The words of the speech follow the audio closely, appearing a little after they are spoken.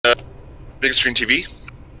big screen TV?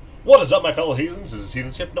 What is up, my fellow heathens? This is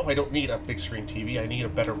Heathen's Hip. No, I don't need a big screen TV. I need a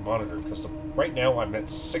better monitor, because right now I'm at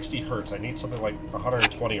 60 hertz. I need something like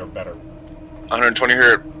 120 or better. 120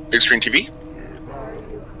 hertz big screen TV?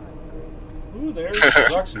 Ooh, there's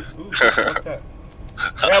Roxy. Ooh, like that.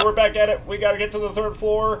 Yeah, we're back at it. We gotta get to the 3rd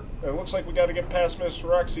floor. It looks like we gotta get past Miss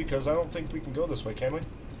Roxy, because I don't think we can go this way, can we?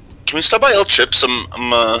 Can we stop by El Chips?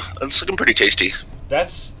 It's looking pretty tasty.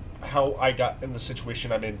 That's how I got in the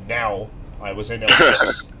situation I'm in now. I was in El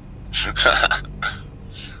Chips.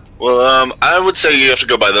 Well, I would say you have to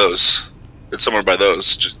go by those. It's somewhere by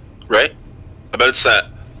those, right? I bet it's that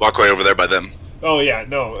walkway over there by them. Oh yeah,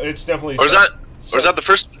 no, it's definitely. Or is that the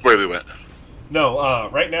first way we went? No,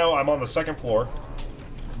 right now I'm on the 2nd floor.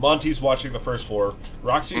 Monty's watching the 1st floor.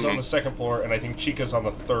 Roxy's on the 2nd floor, and I think Chica's on the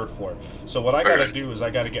 3rd floor. So what I gotta do is I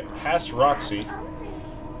gotta get past Roxy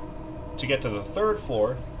to get to the 3rd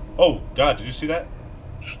floor. Oh God, did you see that?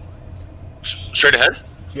 Straight ahead?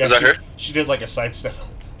 Yeah, is that her? She did like a sidestep.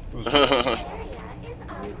 It was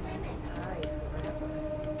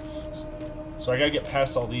So I gotta get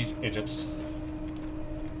past all these idiots.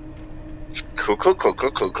 Cool.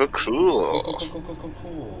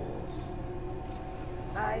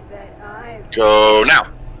 I bet I Go now.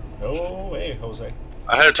 No way, Jose.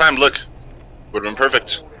 Ahead of time, look. Would have been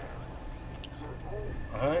perfect.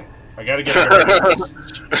 Alright. I gotta get her.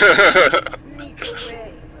 sneak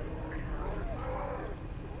away.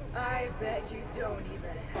 I bet you don't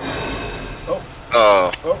even.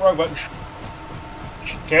 Oh, wrong button.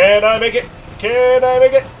 Can I make it? Can I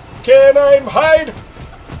make it? Can I hide?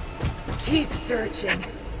 Keep searching.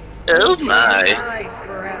 Oh my. Hide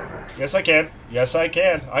forever. Yes, I can. Yes, I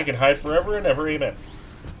can. I can hide forever and ever. Amen.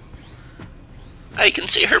 I can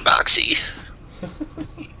see her boxy.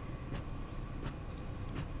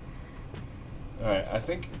 Alright, I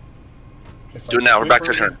think. If Do it now. We're back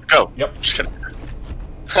to turn. Go. Yep. Just kidding.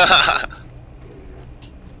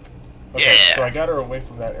 Okay, Yeah. so I got her away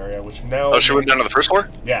from that area, which now. Oh, she went down to the 1st floor?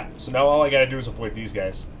 Yeah. So now all I gotta do is avoid these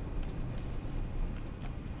guys.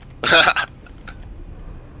 Alright,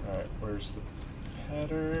 where's the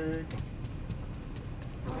pattern?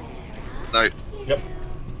 No. Yep.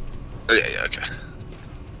 Oh, yeah, okay.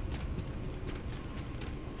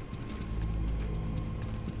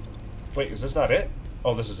 Wait, is this not it?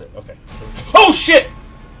 Oh, this is it. Okay. Oh, shit!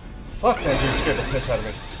 Fuck, that dude scared the piss out of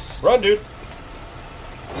me. Run, dude.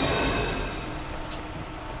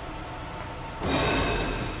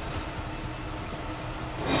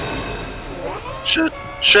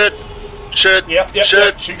 Shit. Yep.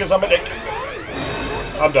 Chica's on my dick.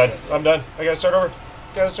 I'm done. I gotta start over.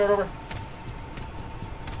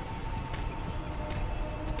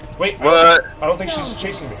 Wait. What? I don't think she's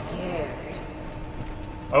chasing me.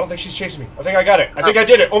 I don't think she's chasing me. I think I got it. I think I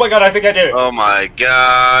did it. Oh my God, I think I did it. Oh my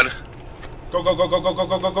God. Go.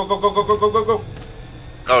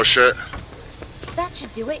 Oh shit. That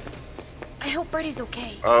should do it. I hope Freddy's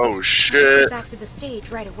okay. Oh shit. Back to the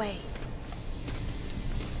stage right away.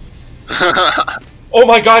 Oh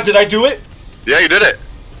my God, did I do it? Yeah, you did it.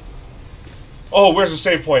 Oh, where's the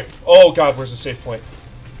save point? Oh God, where's the save point?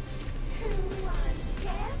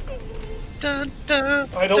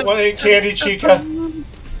 I don't want any candy, Chica.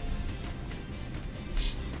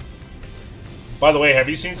 By the way, have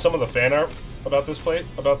you seen some of the fan art about this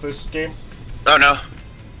game? Oh no.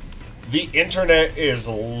 The internet is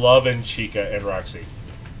loving Chica and Roxy.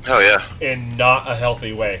 Oh yeah. In not a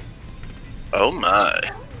healthy way. Oh my.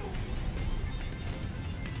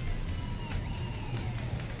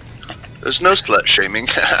 There's no slut shaming.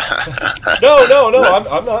 No.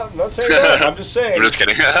 I'm not saying that. I'm just saying. I'm just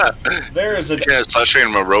kidding. There is You can't slut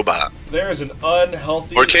shame a robot. There is an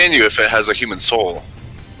unhealthy. Or can you if it has a human soul?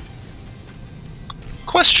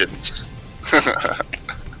 Questions. Yeah,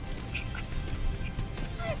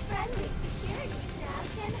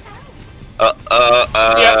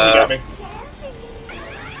 you got me.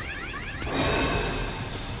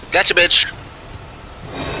 Gotcha, bitch.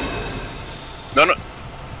 No.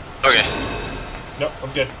 Okay. No,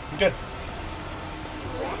 I'm good.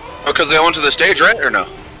 Oh, because they went to the stage, right? Or no?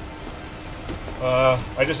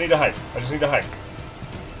 I just need to hide.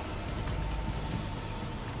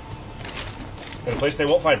 In a place they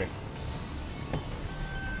won't find me.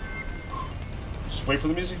 Just wait for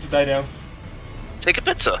the music to die down. Take a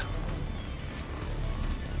pizza.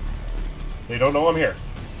 They don't know I'm here.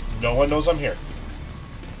 No one knows I'm here.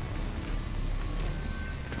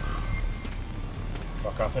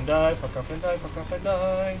 Fuck off and die. I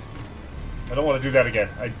don't want to do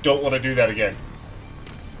that again.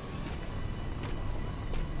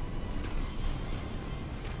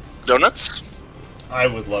 Donuts? I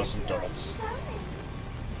would love some donuts.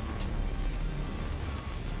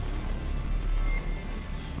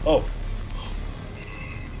 Oh.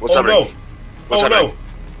 What's Oh happening? no. What's Oh happening? no.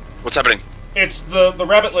 What's happening? It's the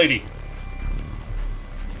rabbit lady.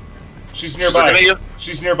 She's nearby. looking at you?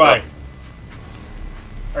 She's nearby.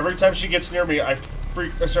 Oh. Every time she gets near me, I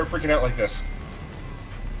start freaking out like this.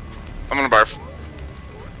 I'm gonna barf.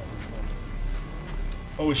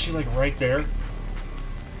 Oh, is she like right there?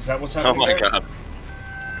 Is that what's Oh happening my there? god.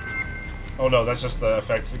 Oh no, that's just the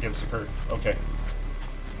effect against the curtain. Okay.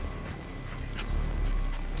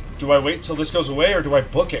 Do I wait till this goes away, or do I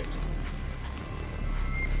book it?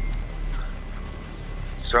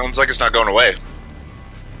 Sounds like it's not going away.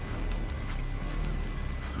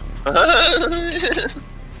 I'm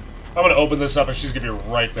gonna open this up and she's gonna be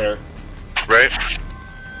right there. Right?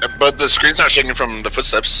 But the screen's not shaking from the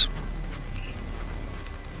footsteps.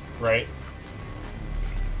 Right?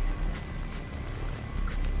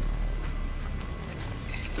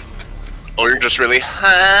 Or you're just really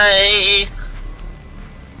high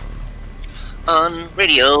on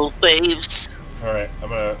radio waves. Alright, I'm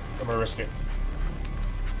gonna risk it.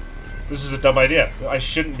 This is a dumb idea. I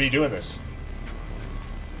shouldn't be doing this.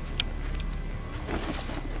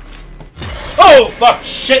 Oh, fuck,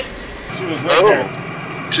 shit! She was right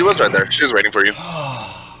there. She was right there. She was waiting for you.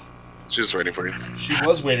 She was waiting for you. She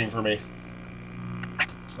was waiting for me.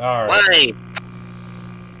 Alright. Why?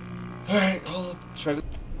 Alright, well, try this.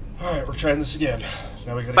 Alright, we're trying this again.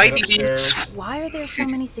 Now we gotta Bye, get upstairs. Why are there so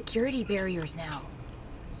many security barriers now?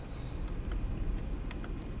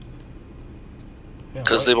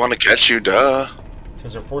 Because they want to catch you, duh.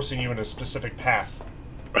 Because they're forcing you in a specific path.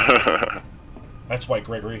 That's why,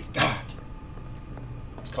 Gregory. God.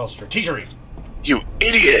 It's called strategery. You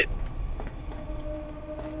idiot!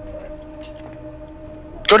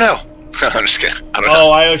 Alright. Go now! I'm just kidding. I don't know.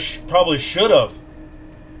 Oh, I probably should have.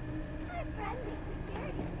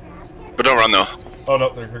 But don't run though. Oh no,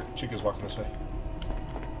 her Chica's walking this way.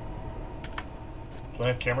 Do I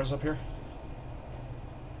have cameras up here?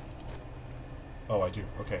 Oh, I do.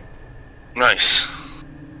 Okay. Nice.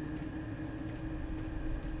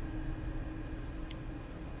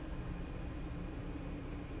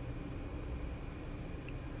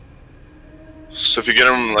 So if you get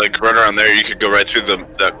them like right around there, you could go right through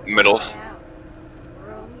that middle.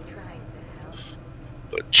 We're only trying to help.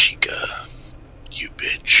 But Chica, you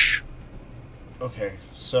bitch. Okay,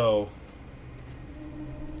 so...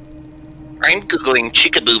 I'm googling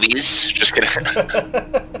Chica boobies. Just kidding.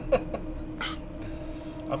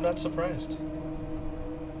 I'm not surprised.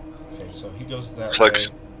 Okay, so he goes that Like, way.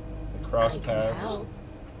 They cross I can paths. help.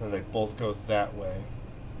 And they both go that way.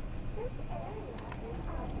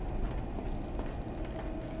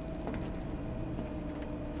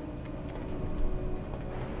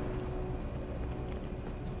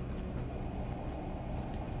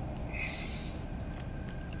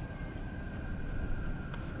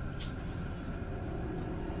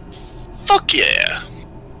 fuck yeah.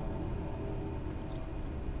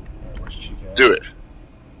 Alright, where's Chica at? Do it.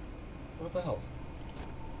 What the hell?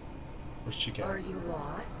 Where's Chica Are at? you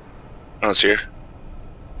lost? Oh, it's here.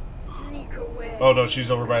 Sneak away. Oh no, she's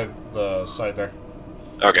over by the side there.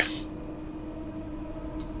 Okay.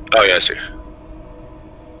 Oh yeah, I see.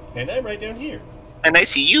 And I'm right down here. And I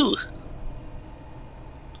see you.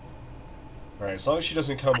 Alright, as long as she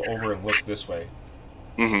doesn't come over and look this way,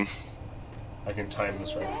 Mm-hmm. I can time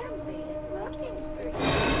this right. Family is looking for you.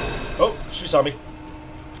 Oh, she saw me.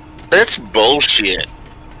 That's bullshit.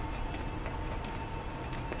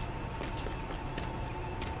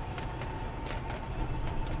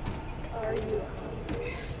 Are you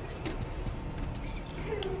hungry?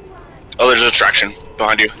 Oh, there's a distraction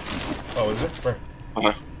behind you. Oh, is it? Where?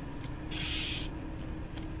 Uh-huh.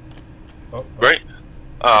 Oh, Right?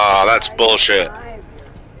 Ah, that's bullshit. I'm your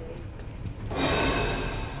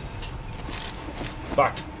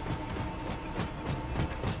fuck.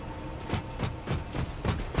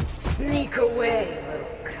 Sneak away, little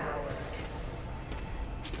coward.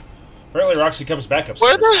 Apparently Roxy comes back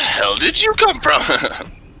upstairs. Where the hell did you come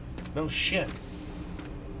from? No shit.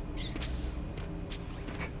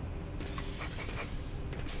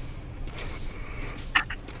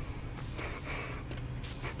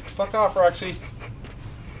 Fuck off, Roxy.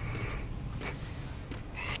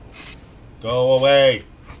 Go away.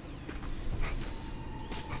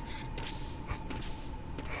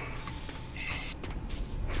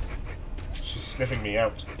 She's sniffing me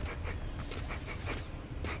out.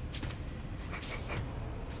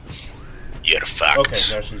 You're fucked.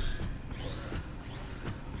 Okay, now she's...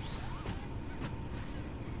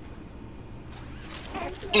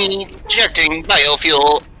 Injecting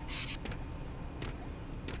biofuel.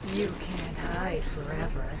 You can't hide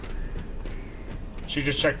forever. She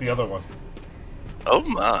just checked the other one. Oh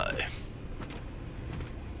my.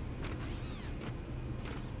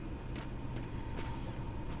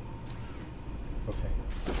 Okay.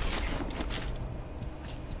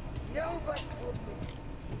 Nobody will be.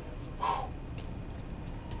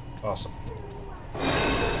 Awesome.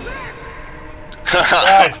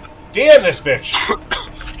 God damn this bitch!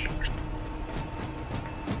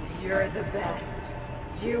 You're the best.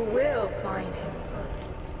 You will find him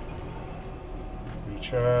first.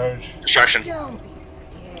 Recharge. Distraction. Don't be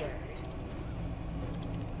scared.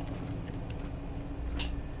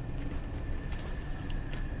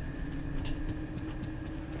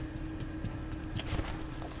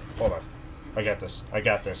 Hold on. I got this. I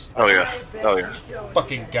got this. Oh yeah. Oh yeah.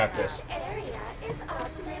 Fucking got this. Area is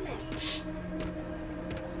off limits.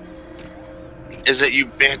 Is it you,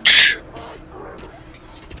 bitch?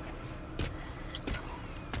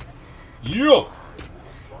 Yeah!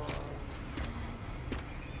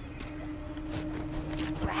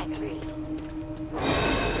 Gregory.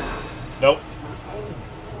 Nope.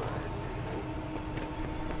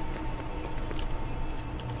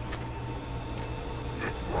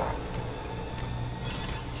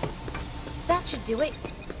 That should do it.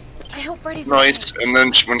 I hope Freddy's Nice. okay. And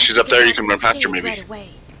then when she's up there, you can run past her, Stage maybe. right away.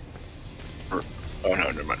 Oh no,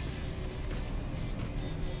 never mind.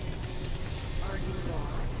 Are you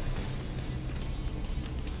lost?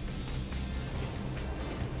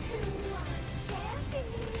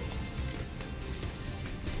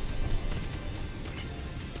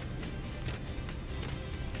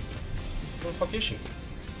 Where the fuck is she?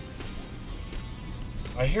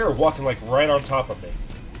 I hear her walking like right on top of me.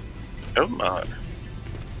 Oh my.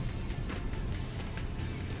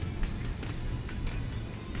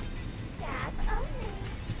 Staff only.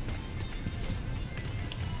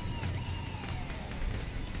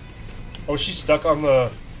 Oh, she's stuck on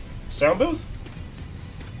the sound booth?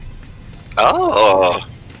 Oh.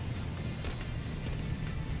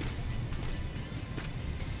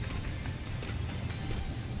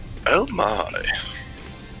 Oh my.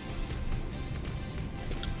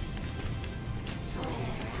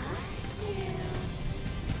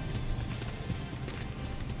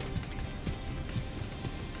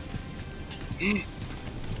 I'm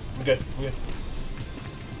good. I'm good.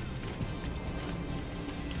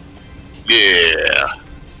 Yeah.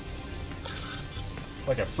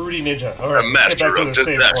 Like a fruity ninja. A Alright, get master back to of the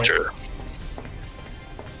save point. disaster.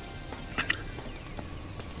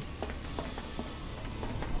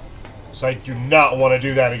 So I do not want to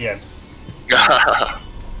do that again.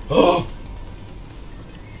 Oh!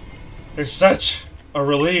 It's such a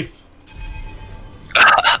relief.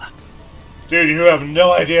 Dude, you have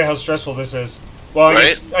no idea how stressful this is. Well,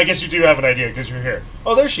 I guess you do have an idea because you're here.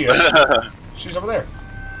 Oh, there she is. She's over there.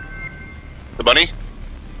 The bunny?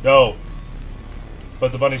 No.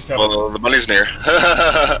 But the bunny's coming. Well, the bunny's near.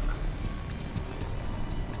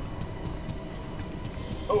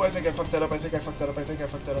 Oh, I think I fucked that up. I think I fucked that up. I think I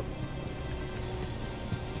fucked that up.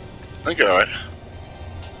 I think you're alright.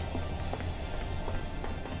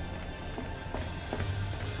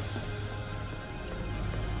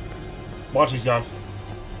 Monty's gone.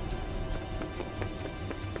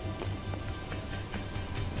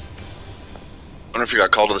 Wonder if you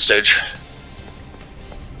got called to the stage.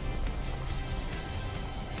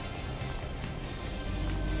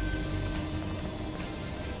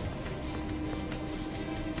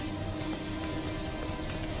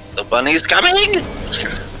 The bunny's coming! Just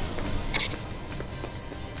kidding.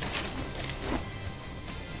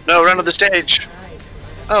 No, run to the stage!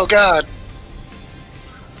 Oh god!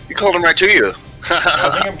 You called him right to you. I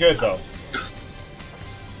think I'm good, though.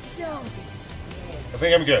 Don't be scared. I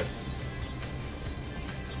think I'm good.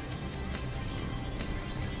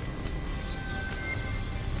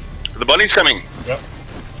 The bunny's coming! Yep.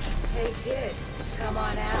 Hey kid, come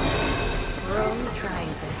on out. We're only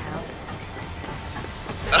trying to help.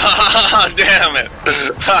 Damn it! I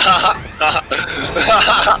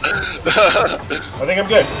think I'm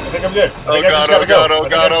good. I think I'm good. I Oh think I god, just gotta oh god, go. oh I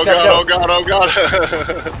think I god, just oh gotta god, go. oh god, oh god!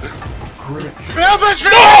 Help us,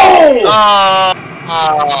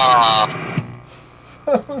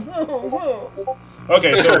 No!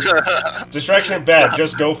 Okay, so distraction bad.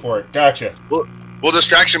 Just go for it. Gotcha. Well,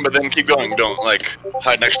 distraction, but then keep going. Don't, like,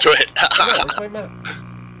 hide next to it. Where's my mouse?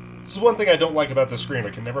 This is one thing I don't like about this screen.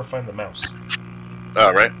 I can never find the mouse.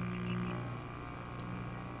 Alright.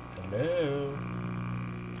 Hello.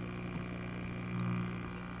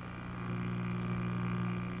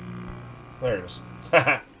 There it is.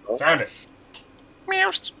 Found it.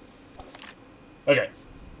 Meows. Okay.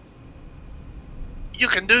 You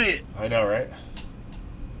can do it. I know, right?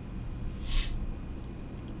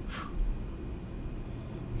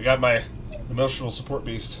 I got my Emotional support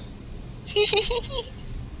beast.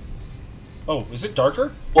 Oh, is it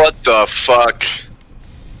darker? What the fuck?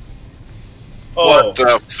 Oh. What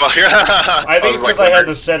the fuck? I think it's because I had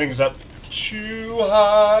the settings up too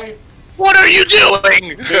high. What are you doing?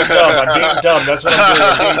 Being dumb. I'm being dumb. That's what I'm doing.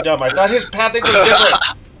 I'm being dumb. I thought his pathing was different.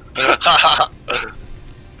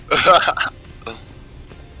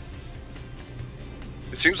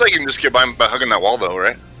 It seems like you can just get by hugging that wall, though,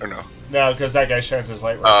 right? Or no? No, because that guy shines his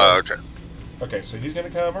light right Okay. Okay, so he's going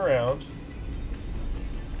to come around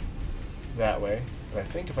that way. And I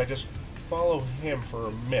think if I just follow him for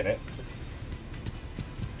a minute...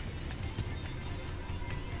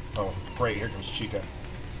 Oh, great. Here comes Chica.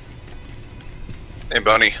 Hey,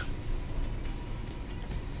 Bunny.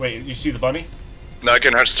 Wait, you see the bunny? No, I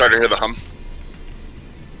can start to hear the hum.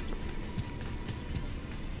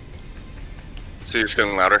 See, it's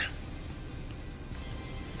getting louder.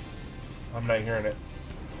 I'm not hearing it.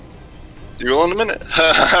 You will in a minute.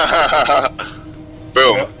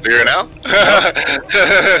 Boom. Yep. You hear it now?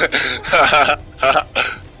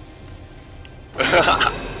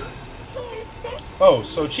 Oh,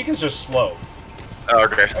 so Chica's just slow. Oh,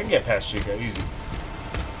 okay. I can get past Chica, easy.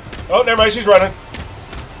 Oh, never mind, she's running.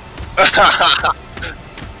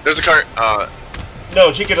 There's a cart.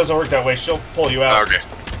 No, Chica doesn't work that way. She'll pull you out. Okay.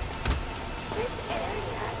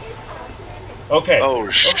 Okay. Oh,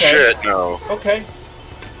 okay. shit, no. Okay.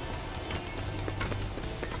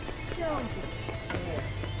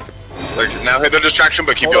 Like, now hit the distraction,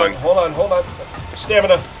 but keep going. Hold on.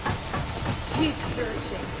 Stamina. Keep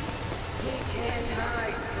searching. He can't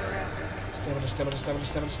hide forever. Stamina. Hide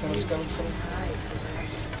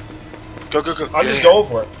forever. Go. I'm just going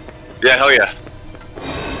for it. Yeah, hell yeah.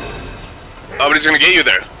 Oh, but he's gonna get you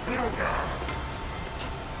there.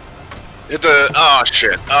 Hit the... Oh,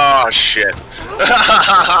 shit.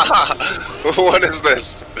 What is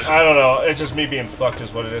this? I don't know. It's just me being fucked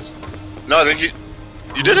is what it is. No, I think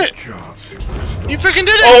you did it. You freaking did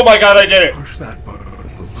it. Oh my god, I did it. Push that button.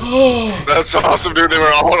 That's awesome, dude. They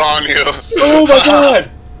were all on you. Oh my god.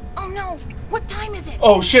 Oh no! What time is it?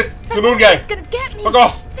 Oh shit. The moon guy. It's gonna get me! Fuck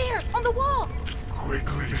off. There, on the wall!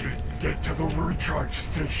 Quickly, get to the recharge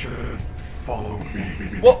station. Follow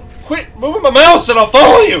me. Well, quit moving my mouse and I'll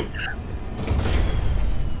follow you.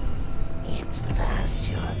 It's past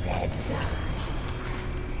your bedtime.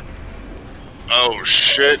 Oh,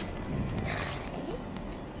 shit.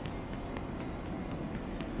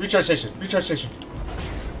 Recharge station.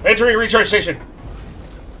 Entering recharge station.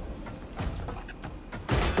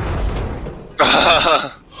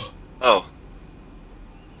 Oh.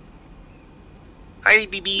 Hi,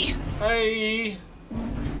 BB. Hi.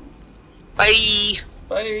 Bye.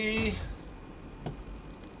 Bye.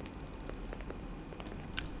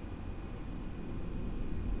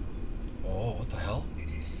 Oh, what the hell?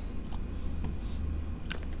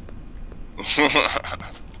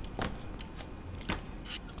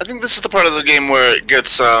 I think this is the part of the game where it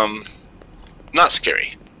gets, not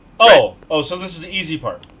scary. Oh, so this is the easy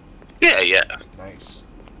part. Yeah. Nice.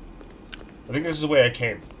 I think this is the way I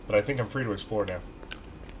came, but I think I'm free to explore now.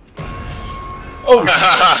 Oh,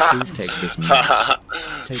 Please take this map.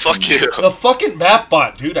 Fuck you. the fucking map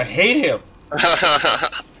bot, dude. I hate him.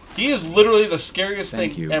 He is literally the scariest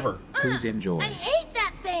Thank thing you. ever. Please enjoy. I hate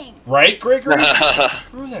that thing! Right, Gregory?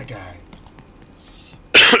 Screw that guy.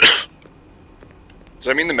 Does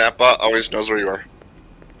that mean the map bot always knows where you are?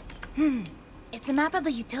 It's a map of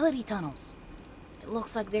the utility tunnels. It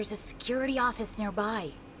looks like there's a security office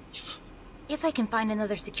nearby. If I can find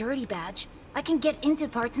another security badge, I can get into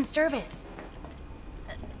parts and service.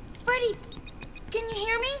 Freddy! Can you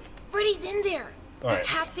hear me? Freddy's in there. Alright. I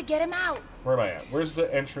have to get him out. Where am I at? Where's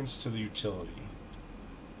the entrance to the utility?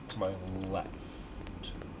 To my left.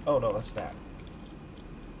 Oh, no, that's that.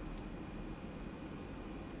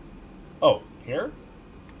 Oh, here?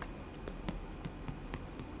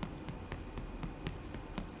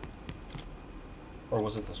 Or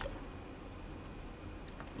was it this way?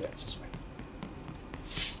 Yeah, it's this way.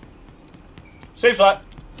 Safe spot!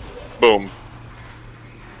 Boom.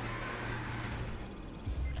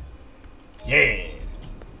 Yeah!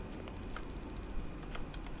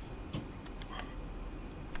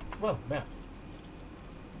 Well, map.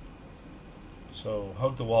 So,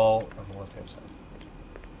 hug the wall on the left-hand side.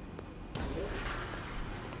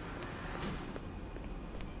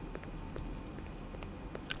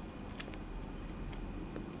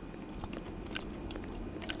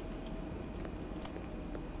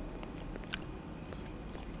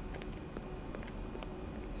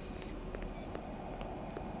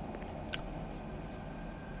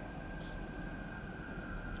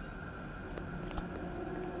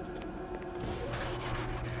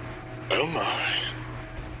 Oh my.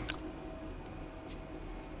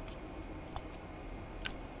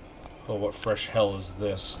 Oh, what fresh hell is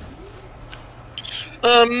this?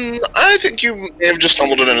 I think you may have just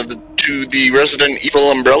stumbled into the Resident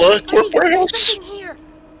Evil Umbrella Corp warehouse. Something here.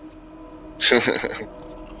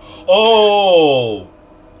 Oh!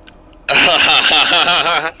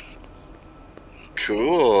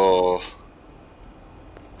 Cool.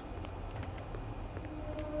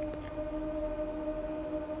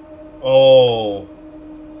 Oh.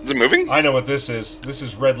 Is it moving? I know what this is. This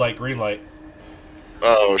is red light, green light.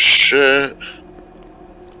 Oh shit.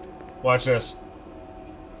 Watch this.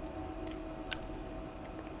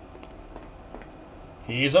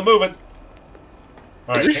 He's a moving.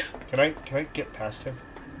 Alright, Is he? can I get past him?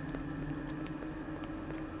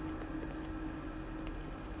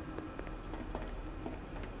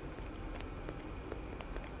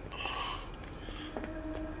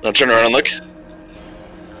 Now turn around and look.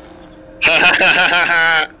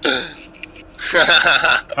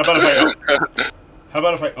 How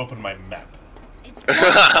about if I open my map? It's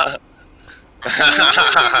black.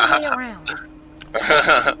 Way around.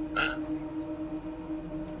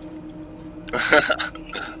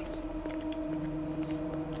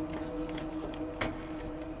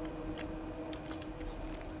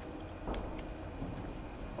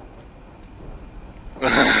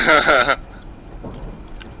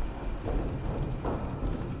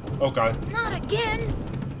 Oh god. Not again.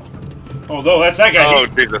 Oh no, that's that guy. Oh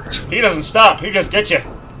Jesus. He doesn't stop. He just gets you.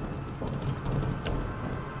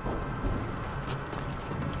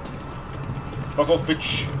 Fuck off,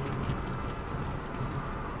 bitch.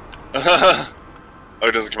 Oh,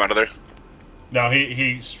 he doesn't come out of there? No,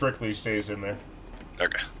 he strictly stays in there.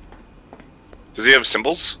 Okay. Does he have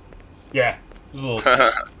symbols? Yeah. There's a little...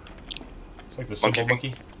 It's like the symbol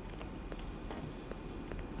monkey.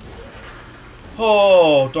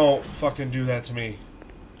 Oh, don't fucking do that to me.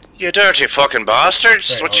 You dirty fucking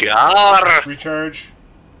bastards! Right, What you let's are! recharge.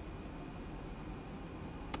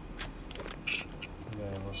 And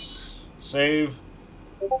then let's save.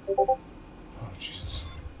 Oh, Jesus.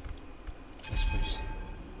 Yes, please.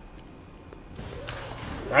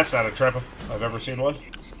 That's not a trap if I've ever seen one.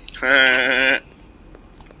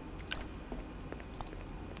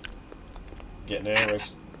 Getting it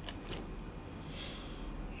anyways.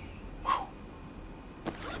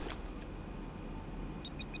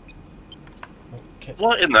 Okay.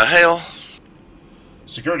 What in the hell?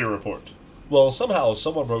 Security report. Well, somehow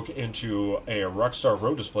someone broke into a Rockstar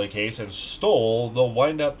Road display case and stole the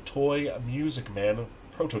wind-up toy Music Man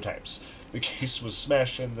prototypes. The case was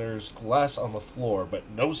smashed and there's glass on the floor, but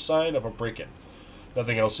no sign of a break-in.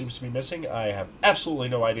 Nothing else seems to be missing. I have absolutely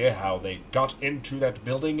no idea how they got into that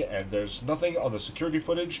building, and there's nothing on the security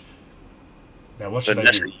footage. Now what should I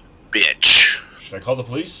do? Vanessa, bitch. Should I call the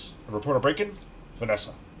police and report a break-in?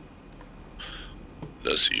 Vanessa.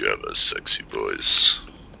 Vanessa, you have a sexy voice.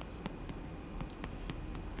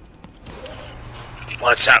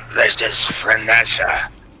 What's up? This is Vanessa.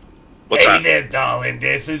 What's Hey that? there, darling.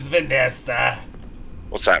 This is Vanessa.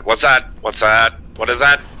 What's that? What's that? What's that? What is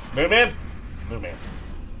that? Moonman? Moonman.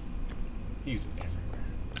 He's everywhere.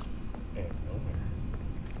 And nowhere.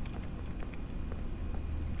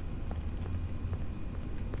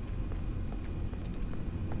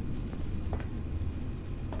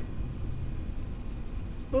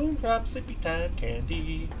 Moondrop, sippy time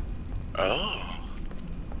candy. Oh.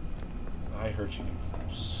 I heard you,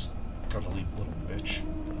 scuttly little bitch.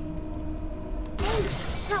 Hey,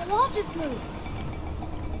 that wall just moved.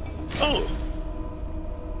 Oh.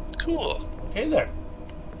 Cool. Okay then. That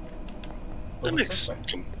What's makes this way?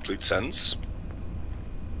 complete sense.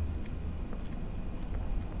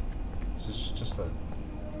 Is this just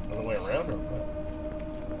another way around or what?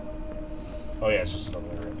 Oh yeah, it's just another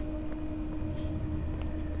way around.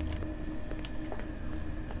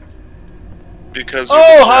 Because Oh,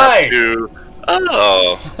 you're gonna hi! have to...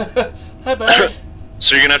 Oh. Hi, bud.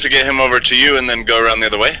 So you're gonna have to get him over to you and then go around the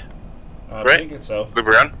other way? I Right? think it's so. Loop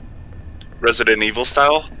around? Resident Evil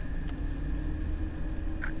style?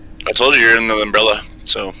 I told you you're in the umbrella,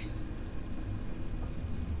 so...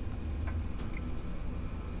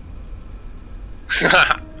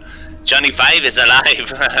 Johnny 5 is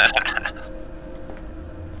alive!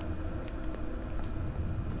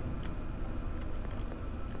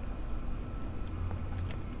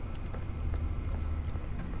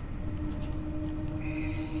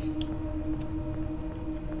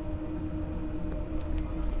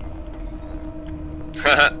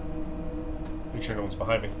 Make sure no one's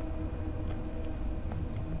behind me.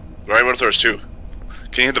 Right, what if there's two?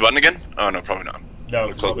 Can you hit the button again? Oh no, probably not. No,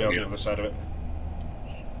 because I'll be on the Yeah. other side of it.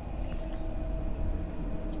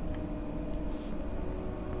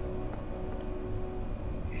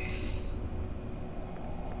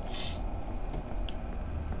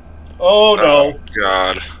 Oh no! Oh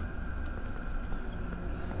God!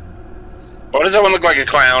 Why does that one look like a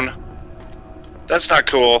clown? That's not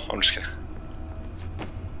cool. I'm just kidding.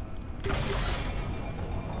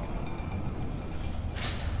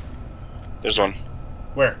 There's one.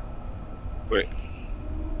 Where? Wait.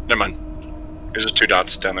 Never mind. There's just 2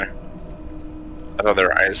 dots down there. I thought they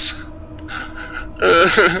were eyes.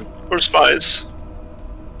 Or spies.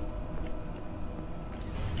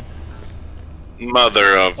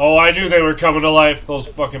 Mother of... Oh, I knew they were coming to life, those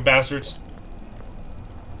fucking bastards.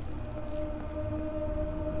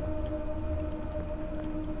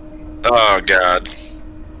 Oh, God.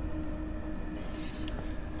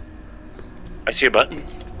 I see a button.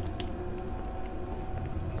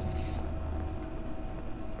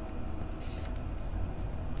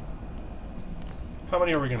 How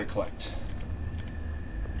many are we gonna collect?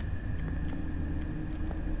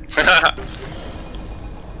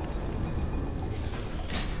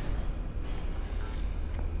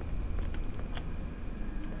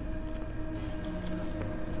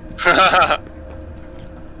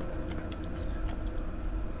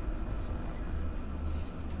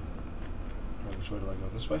 Which way do I go?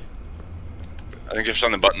 This way? I think it's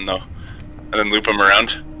on the button, though. And then loop them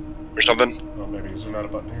around. Or something. Oh, maybe. Is there not a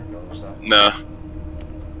button here? No, there's not. No.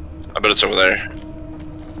 I bet it's over there.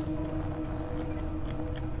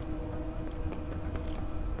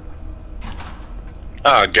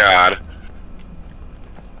 Oh, God.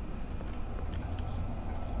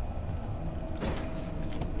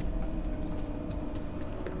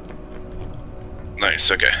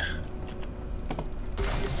 Nice, okay.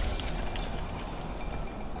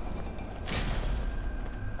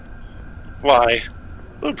 Why?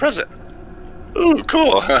 Ooh, present. Ooh,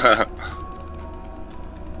 cool.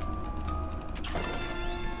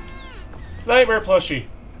 Nightmare plushie.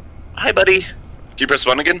 Hi, buddy. Can you press the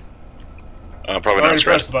button again? Probably not. Already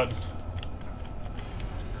pressed the button.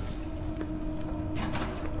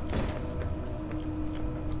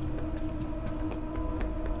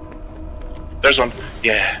 There's one.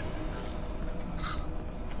 Yeah.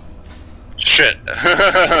 Shit.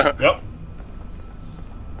 Yep.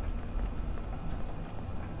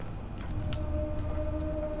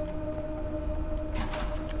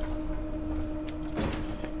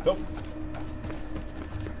 Nope.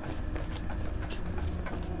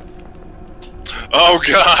 Oh,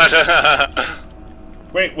 God.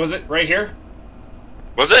 Wait, was it right here?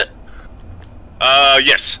 Was it?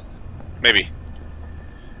 Yes. Maybe.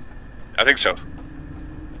 I think so.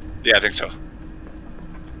 Yeah, I think so.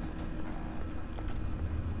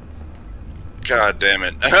 God damn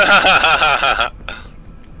it.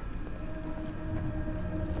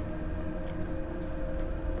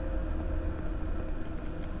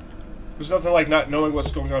 There's nothing like not knowing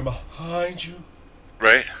what's going on behind you.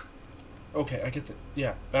 Right? Okay, I get that.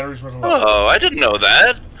 Yeah, batteries running low. Oh, I didn't know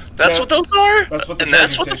that. That's Yeah, what those are? that's what the and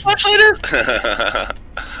that's what charging the station flashlight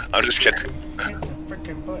is? I'm just kidding. Hit the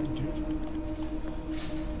freaking button, dude.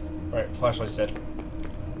 Alright, flashlight's dead.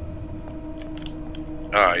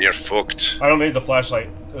 Ah, you're fucked. I don't need the flashlight,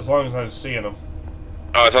 as long as I'm seeing them.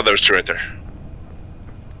 Oh, I thought there was 2 right there.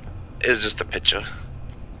 It's just a picture.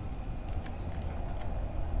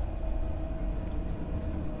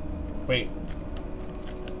 Wait.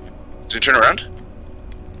 Did you turn around?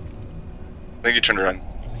 I think you turned around.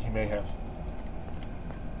 I think he may have.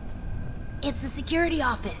 It's the security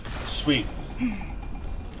office. Sweet.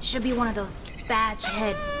 Should be one of those badge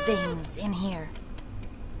head things in here.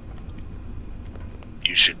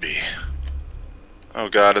 You should be. Oh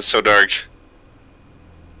God, it's so dark.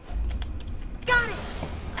 Got it!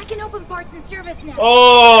 I can open parts and service now.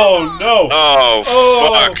 Oh, no! Oh,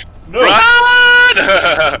 fuck. No!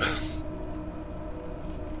 Run!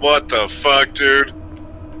 What the fuck, dude?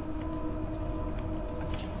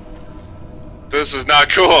 This is not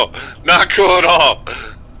cool. Not cool at all.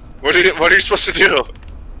 What are you supposed to do?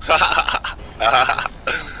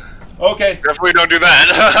 Okay. Definitely don't do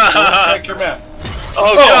that. Check your map.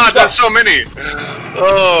 Oh God, there's so many.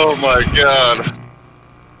 Oh my God.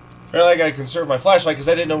 Apparently I gotta conserve my flashlight because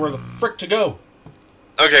I didn't know where the frick to go.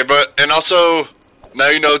 Okay, but, and also, now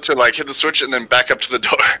you know to like hit the switch and then back up to the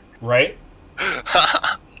door. Right?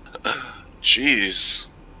 Jeez.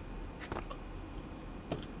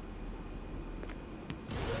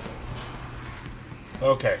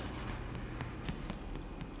 Okay.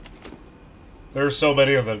 There's so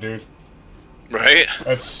many of them, dude. Right?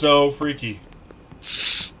 That's so freaky.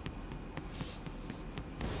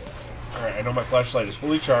 Alright, I know my flashlight is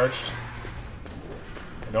fully charged.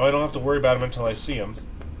 I know I don't have to worry about them until I see them.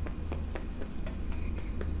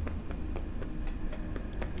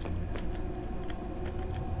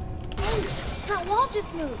 Hey, that wall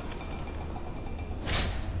just moved.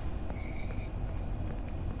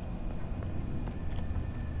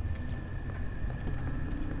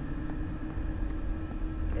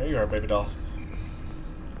 you are, baby doll.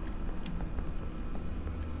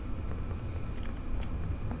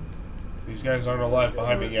 These guys aren't alive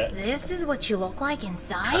behind me yet. This is what you look like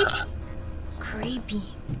inside? Creepy.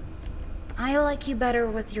 I like you better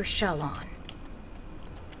with your shell on.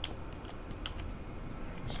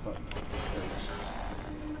 This button. There it is.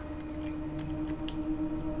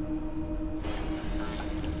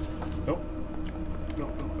 Nope.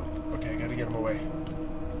 Nope, nope, nope. Okay, I gotta get him away.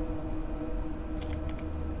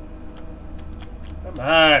 Come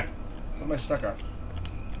on! What am I stuck on?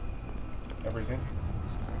 Everything?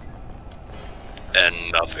 And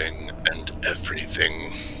nothing and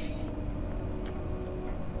everything.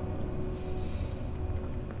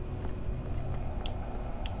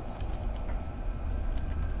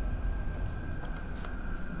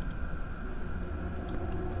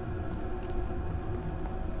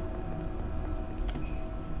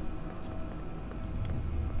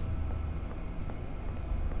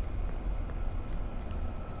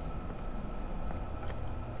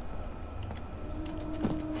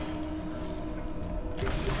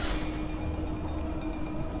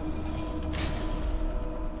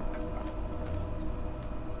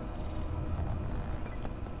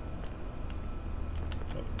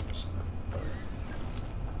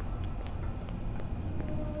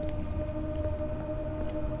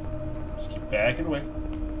 Backing away.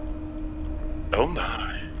 Oh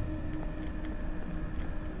my.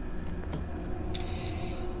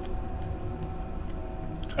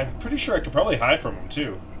 I'm pretty sure I could probably hide from him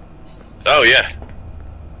too. Oh yeah.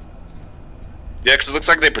 Yeah, because it looks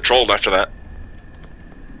like they patrolled after that.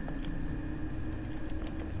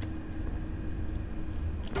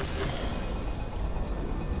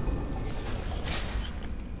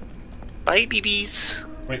 Bye, BBs.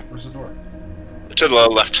 Wait, where's the door? To the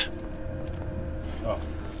left. Oh.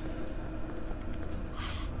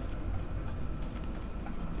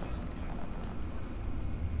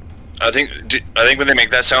 I think when they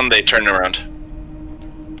make that sound, they turn around.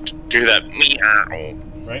 Do that meow.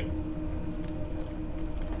 Right?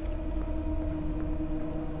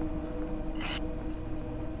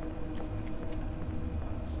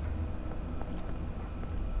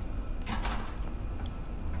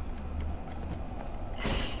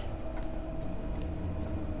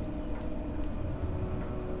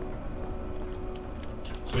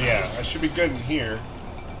 So yeah, I should be good in here.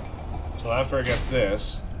 Until after I get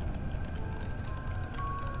this.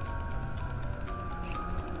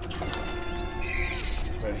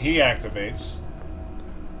 Then he activates.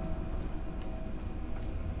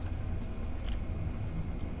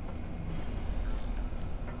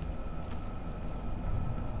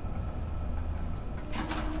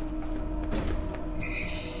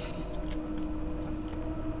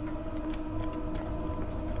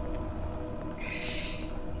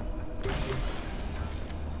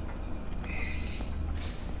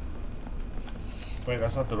 Wait,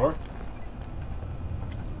 that's not the door?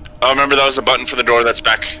 Oh, remember that was a button for the door that's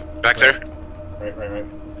back there? Right.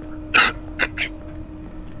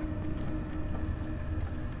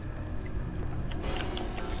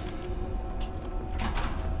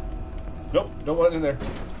 Nope, don't want it in there.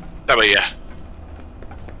 That way, yeah.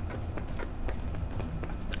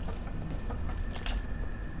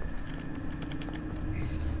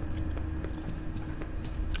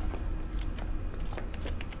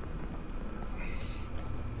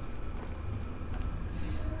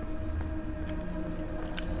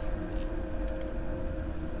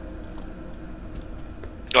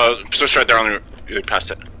 Just right there on your, you passed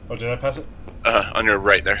it. Oh, did I pass it? On your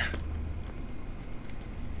right there.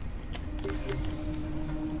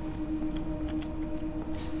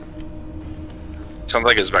 Sounds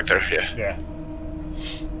like it's back there, yeah. Yeah.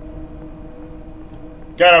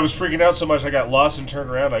 God, I was freaking out so much I got lost and turned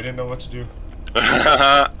around. I didn't know what to do.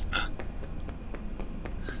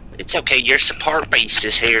 It's okay, your support beast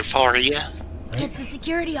is here for you. It's the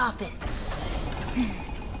security office.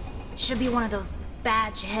 Should be one of those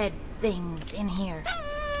badge head things in here.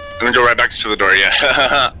 I'm gonna go right back to the door,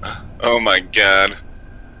 yeah. Oh my god.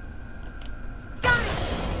 Got it!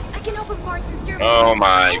 I can open parts and serve. Oh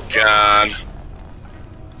my god.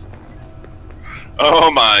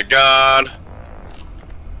 Oh my god.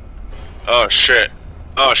 Oh shit.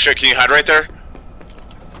 Oh shit, can you hide right there?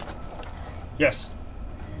 Yes.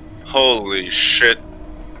 Holy shit.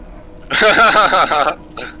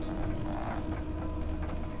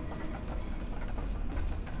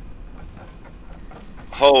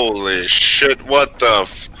 Holy shit, what the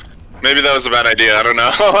f... Maybe that was a bad idea, I don't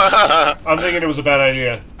know. I'm thinking it was a bad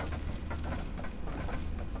idea.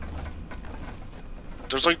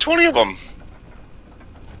 There's like 20 of them.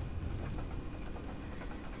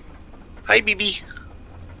 Hi, BB.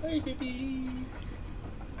 Hey, baby.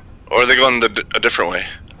 Or are they going a different way?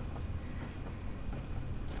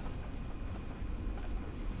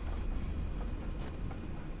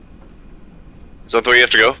 Is that the way you have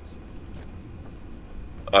to go?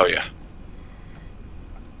 Oh, yeah.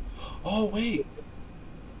 Oh, wait.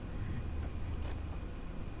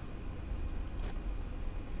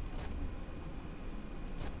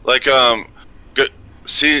 Like, good.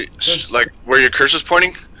 See, like, where your cursor's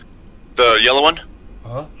pointing? The yellow one?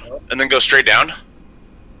 Uh-huh. And then go straight down?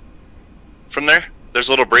 From there? There's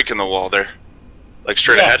a little break in the wall there. Like,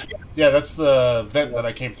 straight ahead? Yeah, that's the vent that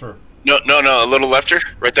I came through. No, a little lefter?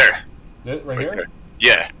 Right there. Right here? There.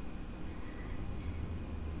 Yeah.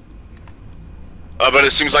 But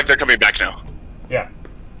it seems like they're coming back now. Yeah.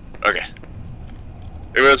 Okay.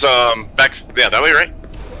 It was, back, yeah, that way, right?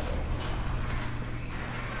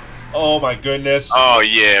 Oh my goodness. Oh,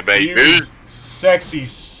 yeah, baby. You sexy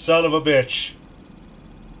son of a bitch.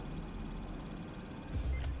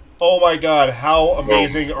 Oh my god, how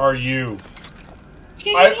amazing are you?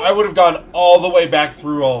 I would have gone all the way back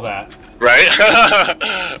through all that. Right?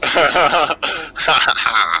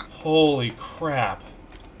 Holy crap.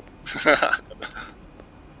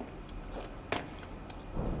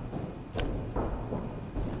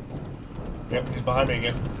 Yep, he's behind me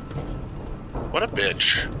again. What a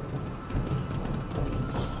bitch.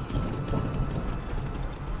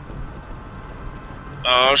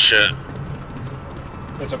 Oh, shit.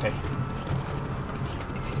 It's okay.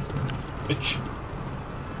 Bitch.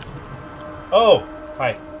 Oh!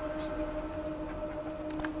 Hi.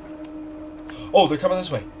 Oh, they're coming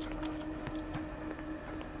this way.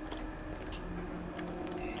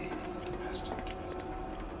 Get past him, get past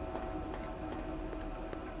him.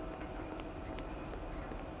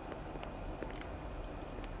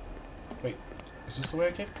 Wait, is this the way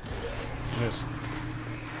I came? It is.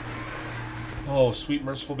 Oh, sweet,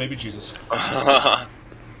 merciful baby Jesus.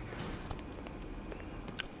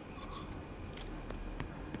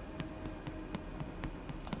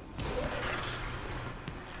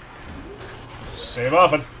 Save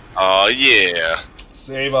often. Oh, yeah.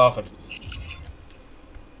 Save often.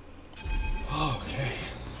 Okay.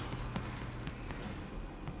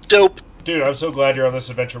 Dope. Dude, I'm so glad you're on this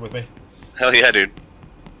adventure with me. Hell yeah, dude.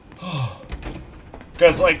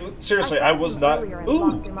 Because, like, seriously, I was not...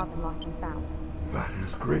 Ooh! That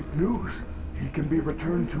is great news. He can be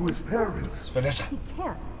returned to his parents. It's Vanessa. He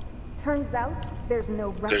can't. Turns out there's no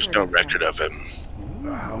record. There's no record of him.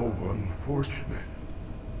 How unfortunate.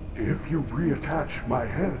 If you reattach my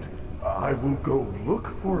head, I will go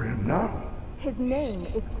look for him now. His name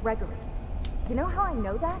is Gregory. You know how I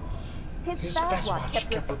know that? His Fastwatch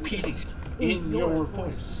kept repeating in your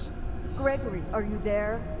voice. Gregory, are you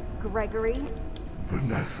there? Gregory?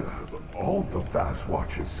 Vanessa, all the fast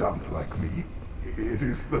watches sound like me. It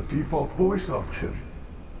is the default voice option.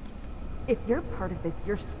 If you're part of this,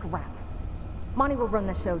 you're scrap. Monty will run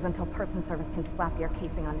the shows until Parts and Service can slap your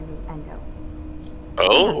casing on a new Endo.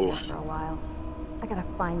 Oh. For a while. I gotta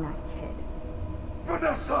find that kid.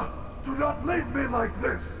 Vanessa, do not leave me like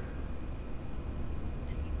this.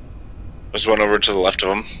 There's one over to the left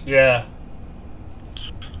of him. Yeah.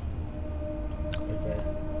 Right there.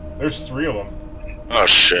 There's 3 of them. Oh,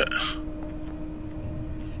 shit.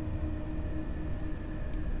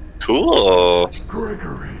 Cool.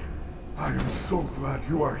 Gregory, I am so glad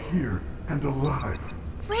you are here and alive.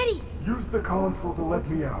 Freddy! Use the console to let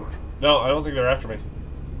me out. No, I don't think they're after me.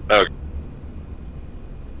 Oh.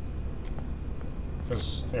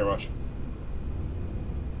 Because, here, watch.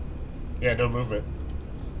 Yeah, no movement.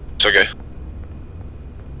 It's okay.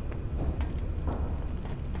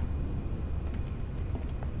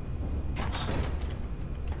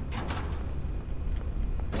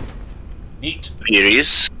 Neat.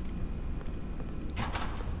 Beauties.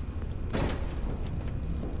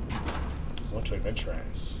 Want to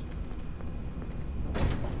adventurize.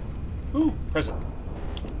 Ooh, present.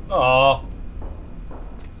 Aww.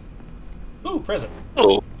 Ooh, present.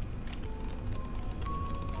 Oh.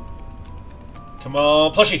 Come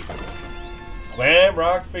on, plushie. Glam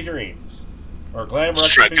rock figurine. Or glam rock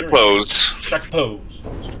Strike figurine. a pose. Strike a pose.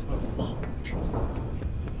 Strike a pose.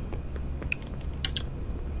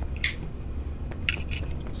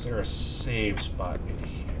 Is there a save spot in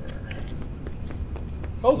here?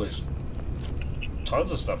 Oh, there's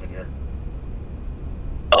tons of stuff in here.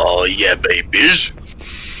 Oh, yeah, babies.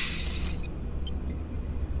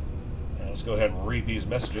 Yeah, let's go ahead and read these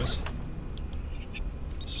messages.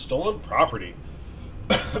 Stolen property.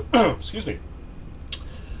 Excuse me.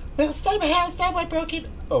 Well, somehow someone broke in.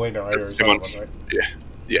 Oh, wait, no, I already saw that one, right? Yeah.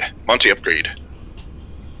 Yeah. Monty upgrade.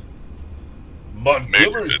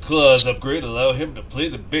 Montgomery's claws upgrade allow him to play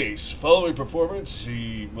the bass. Following performance,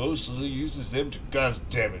 he mostly uses them to cause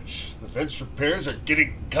damage. The fence repairs are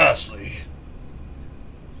getting costly.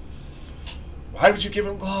 Why would you give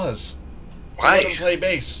him claws? Why? Let him play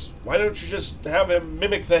bass. Why don't you just have him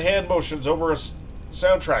mimic the hand motions over a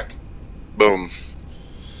soundtrack? Boom.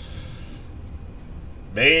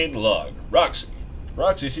 Main log. Roxy.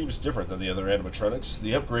 Roxy seems different than the other animatronics.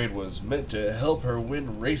 The upgrade was meant to help her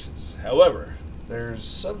win races. However, there's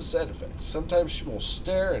some side effects. Sometimes she will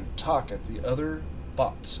stare and talk at the other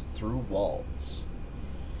bots through walls.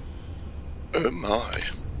 Oh my.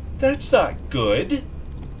 That's not good.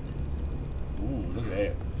 Ooh, look at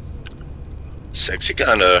that. Sexy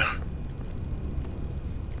kinda.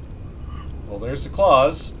 Well, there's the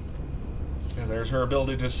claws. And there's her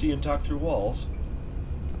ability to see and talk through walls.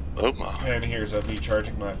 Oh my. And here's me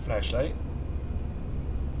charging my flashlight.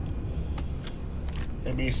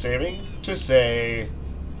 And me saving to say,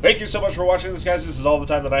 thank you so much for watching this, guys. This is all the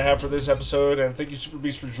time that I have for this episode. And thank you, Super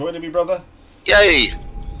Beast, for joining me, brother. Yay!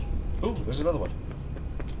 Ooh, there's another one.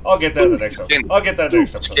 I'll get that in the next episode. I'll get that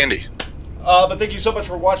next episode. Candy. But thank you so much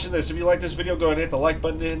for watching this. If you like this video, go ahead and hit the like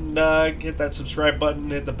button and hit that subscribe button,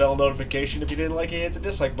 hit the bell notification. If you didn't like it, hit the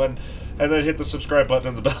dislike button, and then hit the subscribe button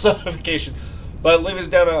and the bell notification. But leave us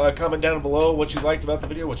down a comment down below what you liked about the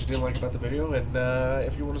video, what you didn't like about the video, and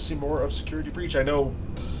if you want to see more of Security Breach. I know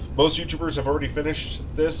most YouTubers have already finished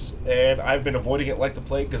this, and I've been avoiding it like the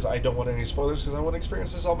plague because I don't want any spoilers because I want to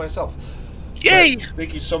experience this all myself. Yay! But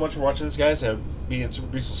thank you so much for watching this, guys, and me and Super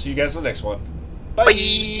Beast will see you guys in the next one. Bye!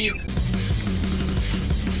 Bye.